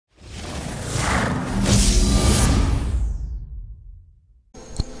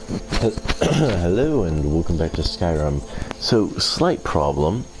Hello and welcome back to Skyrim. So, slight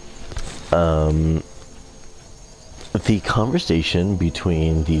problem. The conversation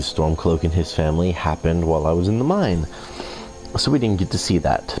between the Stormcloak and his family happened while I was in the mine. So we didn't get to see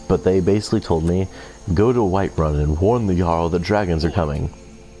that, but they basically told me, go to Whiterun and warn the Jarl that dragons are coming.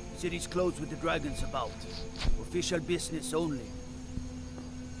 City's closed with the dragons about. Official business only.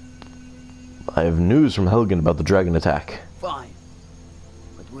 I have news from Helgen about the dragon attack. Fine.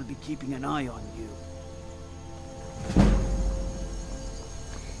 But we'll be keeping an eye on you.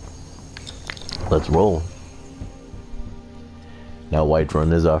 Let's roll. Now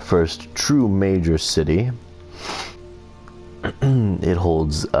Whiterun is our first true major city. It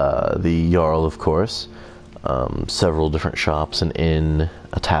holds the Jarl, of course, several different shops, an inn,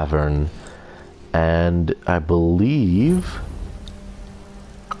 a tavern, and I believe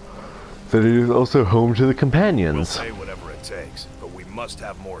that it is also home to the companions. We'll pay whatever it takes, but we must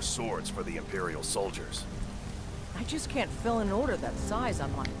have more swords for the Imperial soldiers. I just can't fill an order that size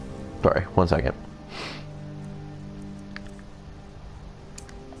on my... Sorry, 1 second.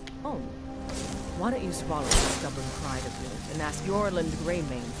 Oh. Why don't you swallow that stubborn pride of yours and ask Yorland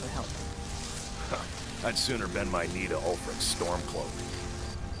Greymane for help? I'd sooner bend my knee to Ulfric's Stormcloak.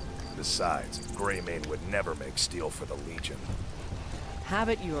 Besides, Greymane would never make steel for the Legion. Have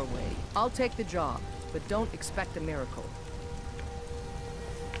it your way. I'll take the job, but don't expect a miracle.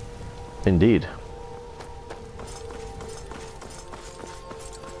 Indeed.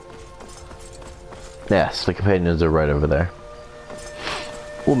 Yes, the companions are right over there.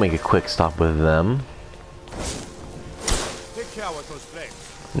 We'll make a quick stop with them. Take care with those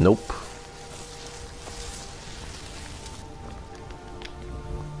flames. Nope.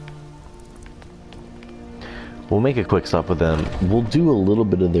 We'll make a quick stop with them. We'll do a little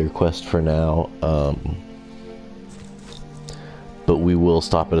bit of their quest for now, but we will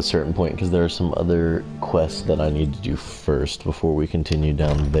stop at a certain point because there are some other quests that I need to do first before we continue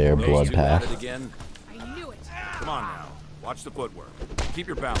down their blood path. I knew it. Come on now. Watch the footwork. Keep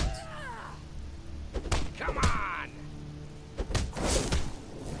your balance. Come on!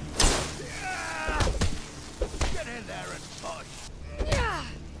 Get in there and push!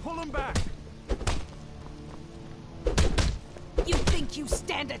 Pull him back! You think you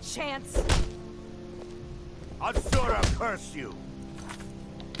stand a chance? Asura curse you!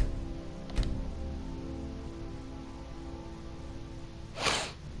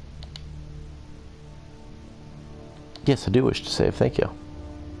 Yes, I do wish to save, thank you.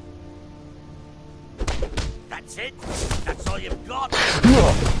 That's it? That's all you've got?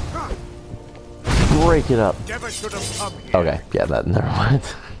 Break it up. Never should have come here. Okay, yeah, that, never mind.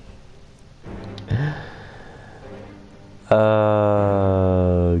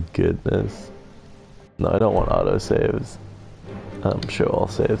 Goodness. No, I don't want auto saves. I'm sure I'll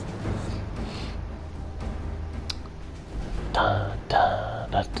save. Dun,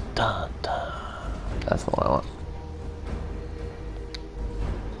 dun, dun, dun, dun. That's the one I want.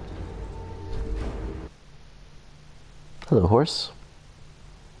 Hello, horse.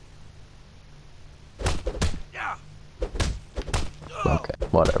 Okay,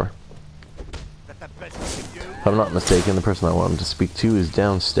 whatever. If I'm not mistaken, the person I wanted to speak to is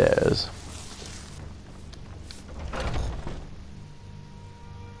downstairs.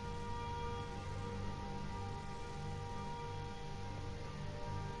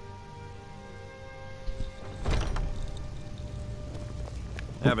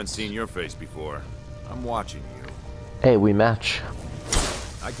 Haven't seen your face before. I'm watching you. Hey, we match.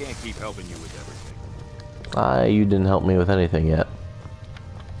 I can't keep helping you with everything. You didn't help me with anything yet.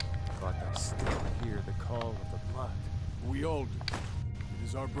 But I still hear the call of the blood. We all do. It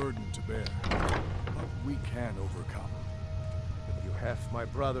is our burden to bear. But we can overcome. You have my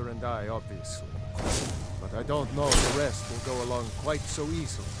brother and I, obviously. But I don't know if the rest will go along quite so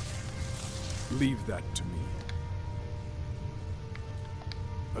easily. Leave that to me.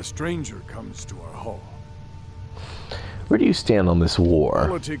 A stranger comes to our hall. Where do you stand on this war?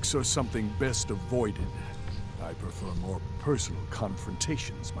 Politics are something best avoided. I prefer more personal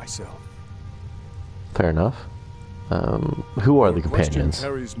confrontations myself. Fair enough. Who are the Your question companions?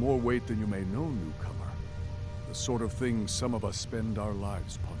 carries more weight than you may know, newcomer. The sort of thing some of us spend our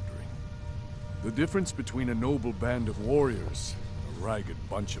lives pondering. The difference between a noble band of warriors and a ragged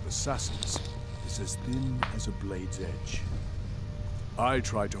bunch of assassins is as thin as a blade's edge. I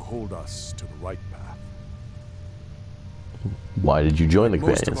try to hold us to the right path. Why did you join the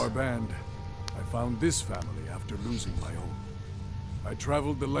Most companions? of our band, I found this family after losing my own. I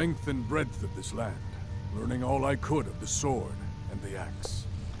traveled the length and breadth of this land, learning all I could of the sword and the axe.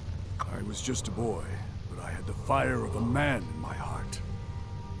 I was just a boy, but I had the fire of a man in my heart.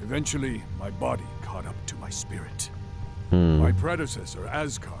 Eventually, my body caught up to my spirit. My predecessor,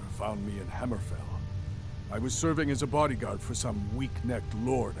 Ascar, found me in Hammerfell. I was serving as a bodyguard for some weak-necked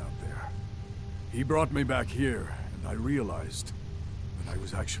lord out there. He brought me back here, and I realized that I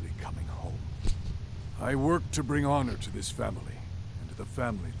was actually coming home. I worked to bring honor to this family, and to the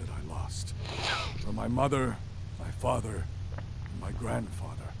family that I lost. For my mother, my father, and my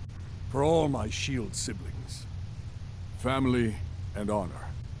grandfather. For all my shield siblings. Family and honor.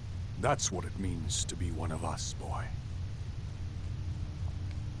 That's what it means to be one of us, boy.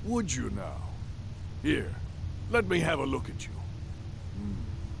 Would you now? Here, let me have a look at you.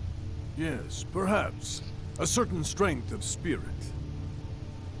 Yes, perhaps. A certain strength of spirit.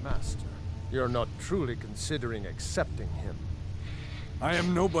 Master, you're not truly considering accepting him. I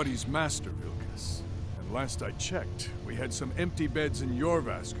am nobody's master, Vilkas. And last I checked, we had some empty beds in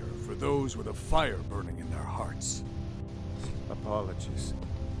Jorvaskr for those with a fire burning in their hearts. Apologies.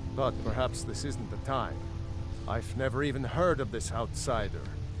 But perhaps this isn't the time. I've never even heard of this outsider.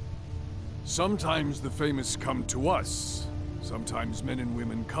 Sometimes the famous come to us. Sometimes men and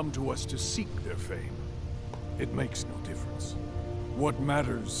women come to us to seek their fame. It makes no difference. What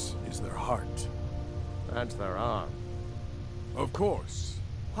matters is their heart. And their arm. Of course.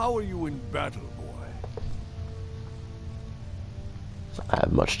 How are you in battle, boy? I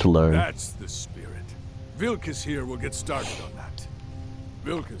have much to learn. That's the spirit. Vilkas here will get started on that.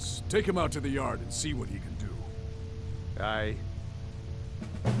 Vilkas, take him out to the yard and see what he can do. Aye.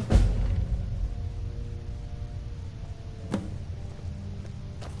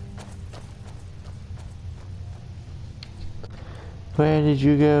 Where did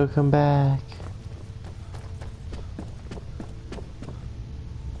you go? Come back.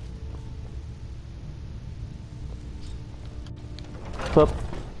 Whoop.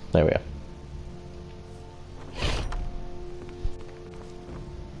 There we go.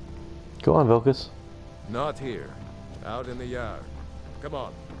 Go on, Vilkas. Not here. Out in the yard. Come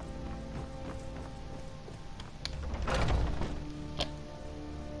on.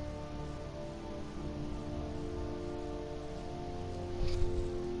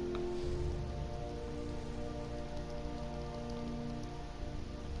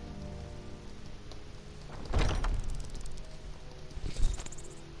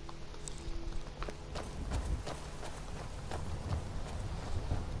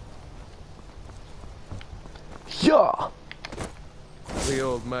 Yeah. The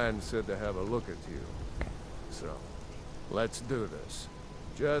old man said to have a look at you. So, let's do this.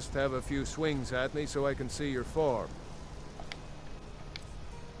 Just have a few swings at me so I can see your form.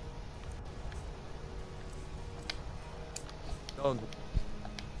 Don't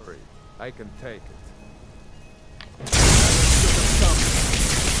worry. I can take it.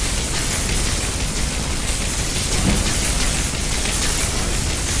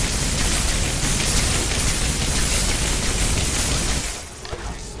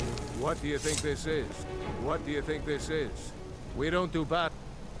 What do you think this is? What do you think this is? We don't do battle.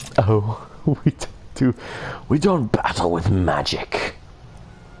 Oh, we don't battle with magic.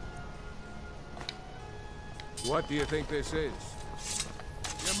 What do you think this is?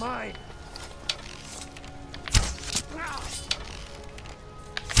 You're mine.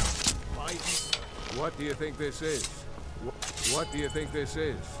 What do you think this is? What do you think this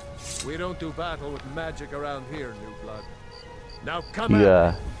is? We don't do battle with magic around here, new blood. Now come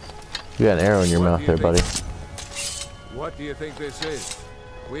on. You got an arrow in your mouth there, buddy. What do you think this is?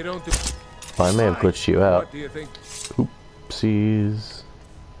 We don't do... Well, I may have glitched you out. What do you think? Oopsies.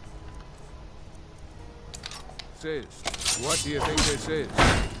 This is. What do you think this is?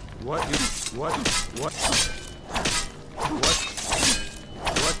 What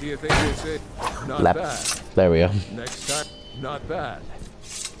do you think this is? Not bad. There we go. Next time, not bad.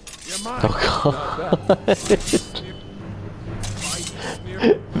 You're mine. Oh, God. Not bad.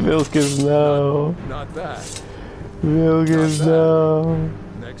 Vilkas, no. Not bad. Vilkas, no.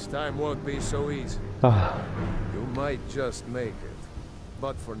 Next time won't be so easy. You might just make it.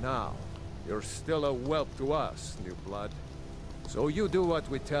 But for now, you're still a whelp to us, new blood. So you do what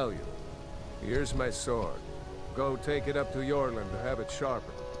we tell you. Here's my sword. Go take it up to Jorland to have it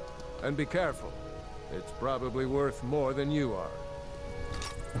sharpened. And be careful. It's probably worth more than you are.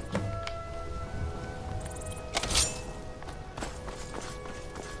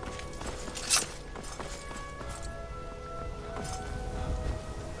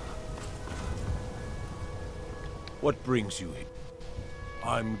 What brings you here?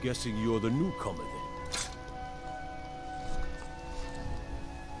 I'm guessing you're the newcomer then.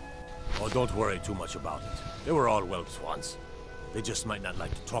 Oh, don't worry too much about it. They were all whelps once. They just might not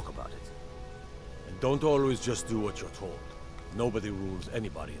like to talk about it. And don't always just do what you're told. Nobody rules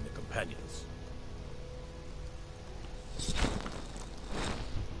anybody in the Companions.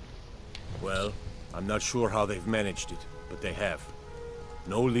 Well, I'm not sure how they've managed it, but they have.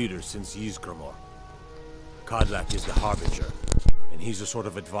 No leader since Ysgramor. Kodlak is the Harbinger, and he's a sort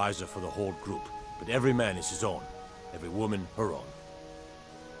of advisor for the whole group. But every man is his own. Every woman, her own.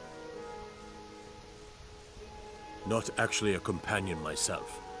 Not actually a companion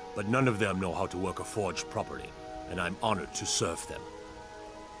myself, but none of them know how to work a forge properly, and I'm honored to serve them.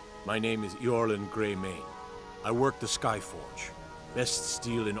 My name is Eorlund Greymane. I work the Skyforge. Best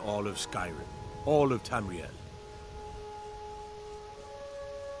steel in all of Skyrim. All of Tamriel.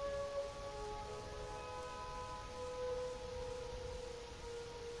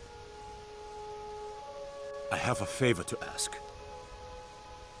 I have a favor to ask.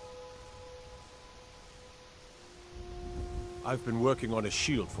 I've been working on a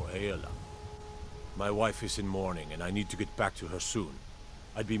shield for Aela. My wife is in mourning, and I need to get back to her soon.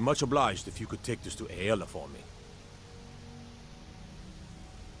 I'd be much obliged if you could take this to Aela for me.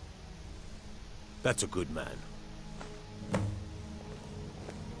 That's a good man.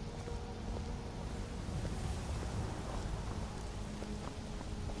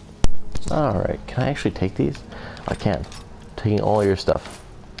 Alright, can I actually take these? I can. Taking all your stuff.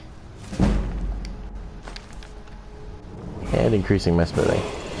 And increasing my smithing.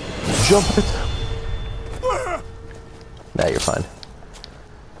 Jump it! Now you're fine.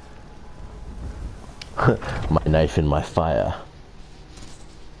 My knife in my fire.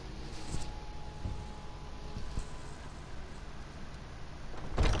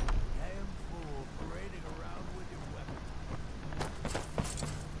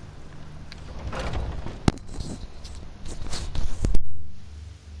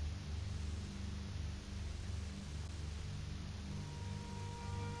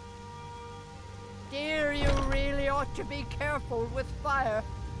 Dear, you really ought to be careful with fire.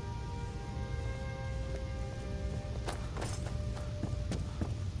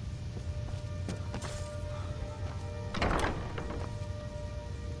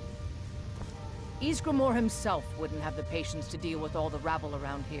 Ysgramor himself wouldn't have the patience to deal with all the rabble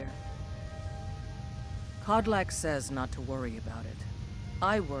around here. Kodlak says not to worry about it.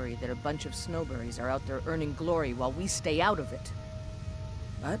 I worry that a bunch of snowberries are out there earning glory while we stay out of it.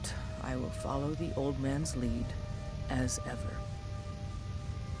 But I will follow the old man's lead, as ever.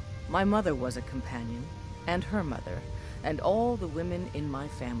 My mother was a companion, and her mother, and all the women in my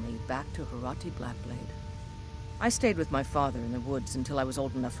family back to Harati Blackblade. I stayed with my father in the woods until I was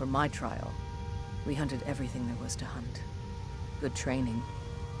old enough for my trial. We hunted everything there was to hunt. Good training.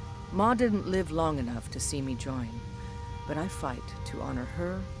 Ma didn't live long enough to see me join, but I fight to honor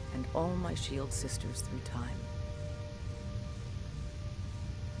her and all my shield sisters through time.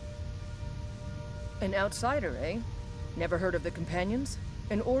 An outsider, eh? Never heard of the Companions?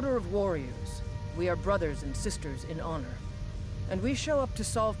 An order of warriors. We are brothers and sisters in honor. And we show up to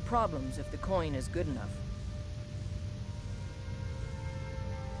solve problems if the coin is good enough.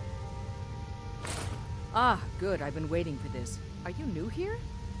 Ah, good. I've been waiting for this. Are you new here?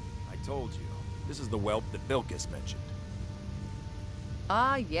 I told you. This is the whelp that Vilkas mentioned.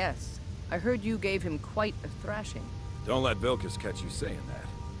 Ah, yes. I heard you gave him quite a thrashing. Don't let Vilkas catch you saying that.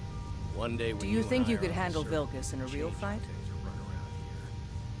 One day when Do you think you could handle Vilkas in a real fight?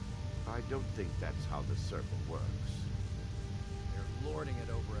 I don't think that's how the circle works. They're lording it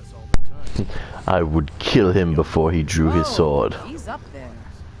over us all the time. I would kill him before he drew his sword. He's up there.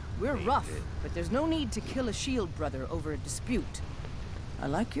 We're rough, but there's no need to kill a shield brother over a dispute. I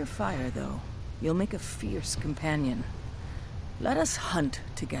like your fire, though. You'll make a fierce companion. Let us hunt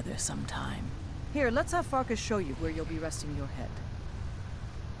together sometime. Here, let's have Farkas show you where you'll be resting your head.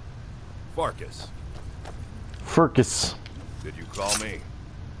 Farkas. Farkas. Did you call me?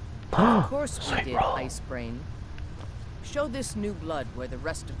 Of course we Sweet did, roll. Icebrain. Show this new blood where the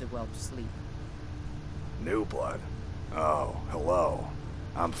rest of the whelps sleep. New blood. Oh, hello.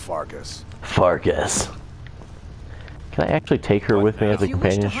 I'm Farkas. Farkas. Can I actually take her with me as a If you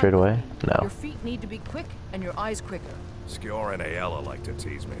wish to companion hunt straight away? with me, No. Your feet need to be quick and your eyes quicker. Skjor and Aela like to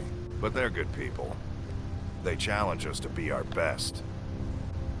tease me, but they're good people. They challenge us to be our best.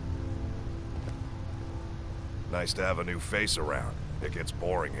 Nice to have a new face around. It gets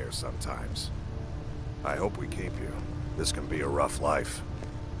boring here sometimes. I hope we keep you. This can be a rough life.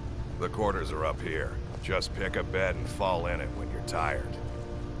 The quarters are up here. Just pick a bed and fall in it when you're tired.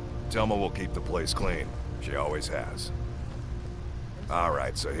 Telma will keep the place clean. She always has.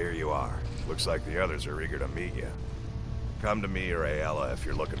 Alright, so here you are. Looks like the others are eager to meet you. Come to me or Aela if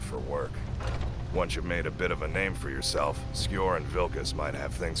you're looking for work. Once you've made a bit of a name for yourself, Skjor and Vilkas might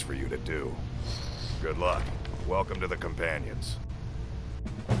have things for you to do. Good luck. Welcome to the Companions.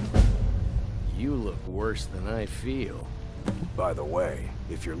 You look worse than I feel. By the way,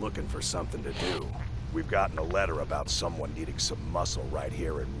 if you're looking for something to do, we've gotten a letter about someone needing some muscle right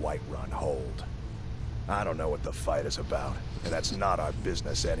here in Whiterun Hold. I don't know what the fight is about, and that's not our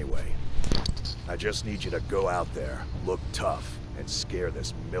business anyway. I just need you to go out there, look tough, and scare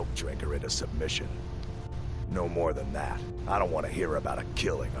this milk drinker into submission. No more than that. I don't want to hear about a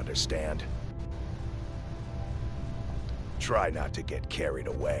killing, understand? Try not to get carried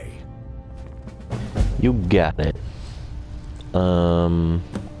away. You got it.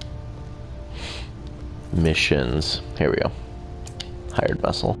 Missions. Here we go. Hired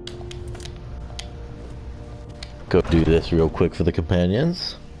vessel. Go do this real quick for the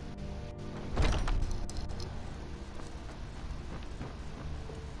Companions.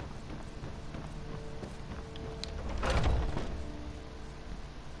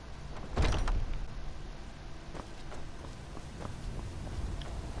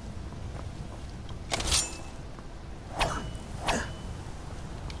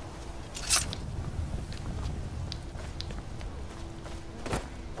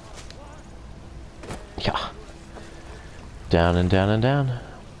 Down and down and down.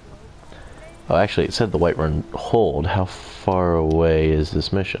 Oh, actually, it said the Whiterun Hold. How far away is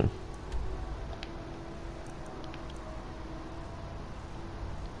this mission?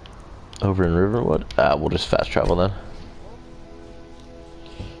 Over in Riverwood? We'll just fast travel then.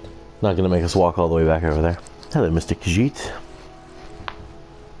 Not gonna make us walk all the way back over there. Hello, Mr. Khajiit.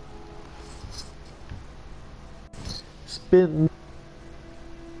 Spin.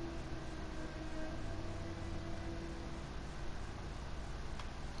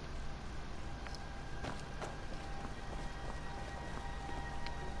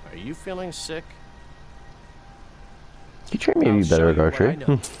 Are you feeling sick? You train me to be better at archery.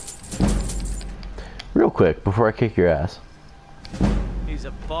 Real quick, before I kick your ass. He's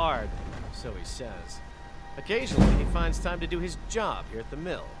a bard, so he says. Occasionally, he finds time to do his job here at the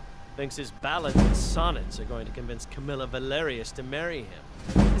mill. Thinks his ballads and sonnets are going to convince Camilla Valerius to marry him.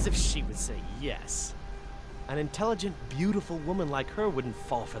 As if she would say yes. An intelligent, beautiful woman like her wouldn't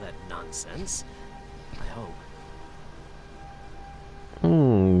fall for that nonsense. I hope.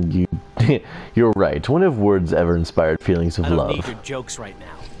 You're right. When have words ever inspired feelings of love? I don't need your jokes right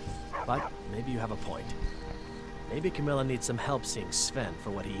now. But maybe you have a point. Maybe Camilla needs some help seeing Sven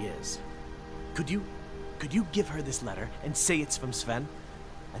for what he is. Could you give her this letter and say it's from Sven?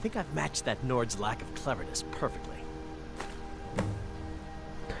 I think I've matched that Nord's lack of cleverness perfectly.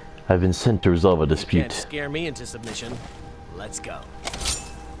 I've been sent to resolve a You dispute. can't scare me into submission. Let's go.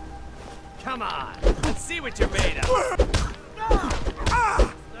 Come on, let's see what you're made of.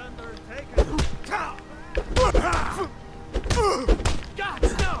 God,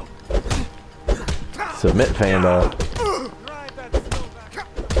 no! Submit, Fandal.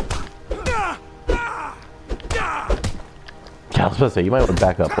 I was supposed to say, you might want to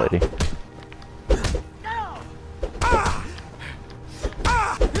back up, lady.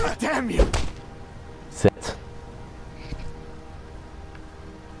 Damn you! Sit.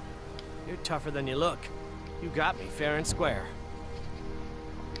 You're tougher than you look. You got me fair and square.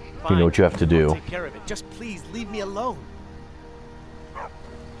 You know what you have to do. I'll take care of it. Just please leave me alone.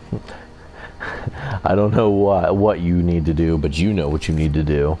 I don't know what you need to do, but you know what you need to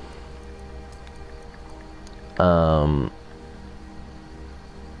do. Yeah,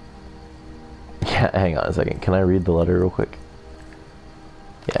 hang on a second. Can I read the letter real quick?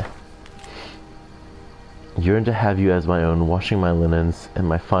 Yeah. Yearn to have you as my own, washing my linens and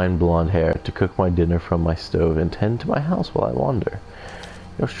my fine blonde hair, to cook my dinner from my stove and tend to my house while I wander.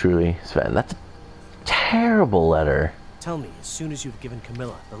 Yours truly, Sven. That's a terrible letter. Tell me as soon as you've given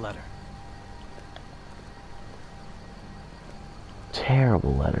Camilla the letter.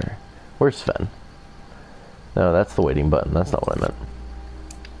 Terrible letter. Where's Sven? No, that's the waiting button. That's not what I meant.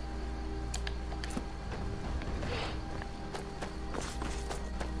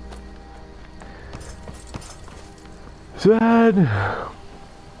 Sven!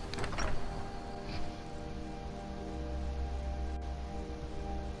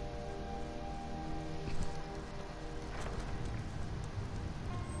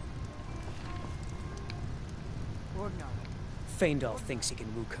 Faendal thinks he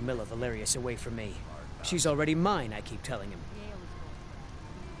can woo Camilla Valerius away from me. She's already mine, I keep telling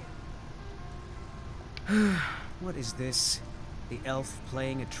him. What is this? The elf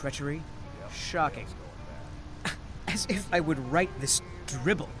playing a treachery? Shocking. As if I would write this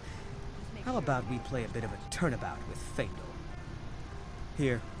dribble. How about we play a bit of a turnabout with Faendal?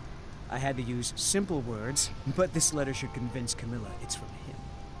 Here, I had to use simple words, but this letter should convince Camilla it's from him.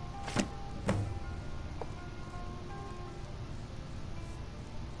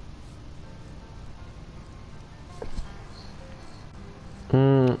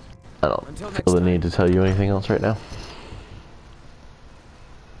 Until feel the need to tell you anything else right now.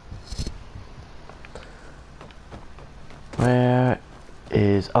 Where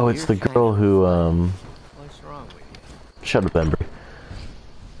is... Oh, it's the girl who, What's wrong with you? Shut up, Ember.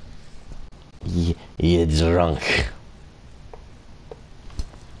 You're drunk.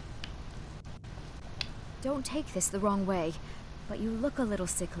 Don't take this the wrong way, but you look a little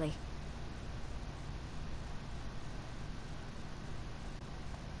sickly.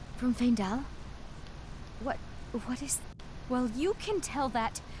 From Feindal? What is... Well, you can tell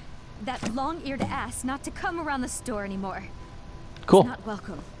that long-eared ass not to come around the store anymore. Cool. He's not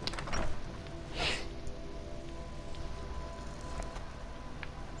welcome.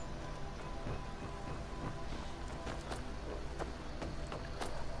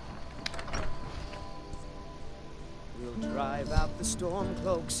 We'll drive out the storm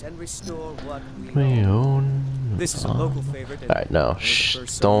cloaks and restore what we My own. This is a local favorite. Alright, no, shh.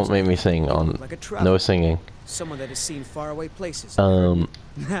 Don't make me sing on. No singing. Someone that has seen faraway places. Now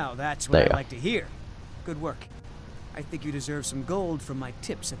that's there what you I like to hear. Good work. I think you deserve some gold from my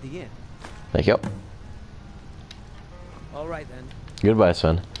tips at the inn. Thank you. All right then. Goodbye,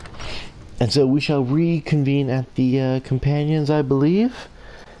 Sven. And so we shall reconvene at the companions, I believe,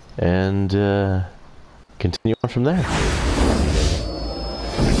 and continue on from there.